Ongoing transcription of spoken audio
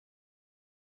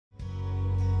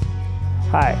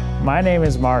Hi, my name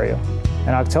is Mario. In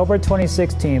October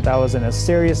 2016, I was in a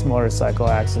serious motorcycle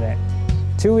accident.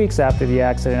 2 weeks after the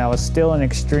accident, I was still in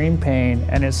extreme pain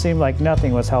and it seemed like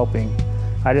nothing was helping.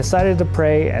 I decided to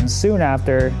pray and soon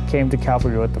after came to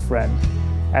Calvary with a friend.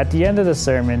 At the end of the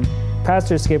sermon,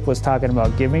 Pastor Skip was talking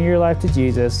about giving your life to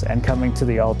Jesus and coming to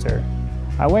the altar.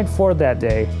 I went forward that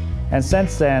day, and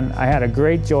since then, I had a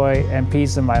great joy and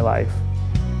peace in my life.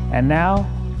 And now,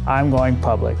 I'm going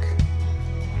public.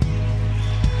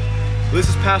 This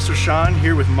is Pastor Sean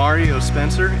here with Mario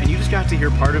Spencer, and you just got to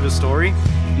hear part of his story.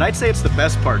 And I'd say it's the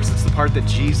best part, 'cause it's the part that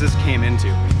Jesus came into.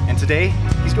 And today,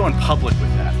 he's going public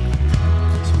with it.